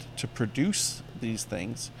permit to produce these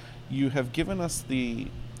things. You have given us the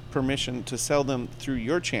permission to sell them through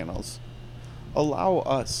your channels. Allow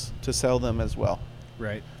us to sell them as well.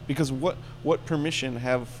 Right. Because what permission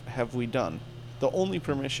have we done? The only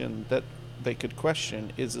permission that they could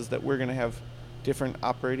question is that we're going to have different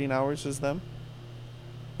operating hours as them.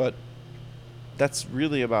 But that's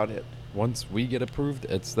really about it. Once we get approved,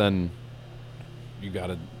 it's then you got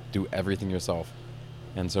to do everything yourself.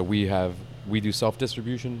 And so we do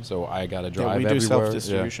self-distribution, so I got to drive we everywhere. do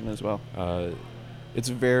self-distribution as well. Yeah. It's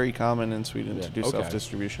very common in Sweden Yeah, to do okay.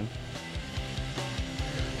 self-distribution.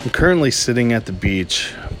 I'm currently sitting at the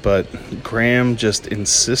beach, but Graham just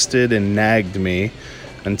insisted and nagged me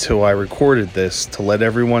until I recorded this to let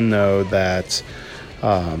everyone know that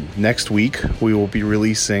next week we will be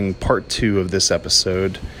releasing part 2 of this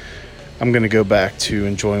episode. I'm going to go back to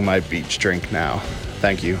enjoying my beach drink now.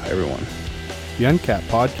 Thank you, everyone. The Uncapped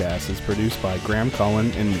Podcast is produced by Graham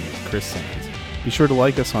Cullen and me, Chris Sands. Be sure to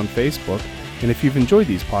like us on Facebook, and if you've enjoyed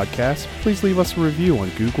these podcasts, please leave us a review on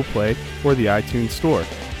Google Play or the iTunes Store.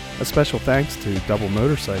 A special thanks to Double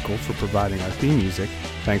Motorcycle for providing our theme music.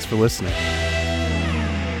 Thanks for listening.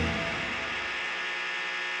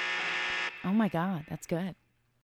 Oh my God, that's good.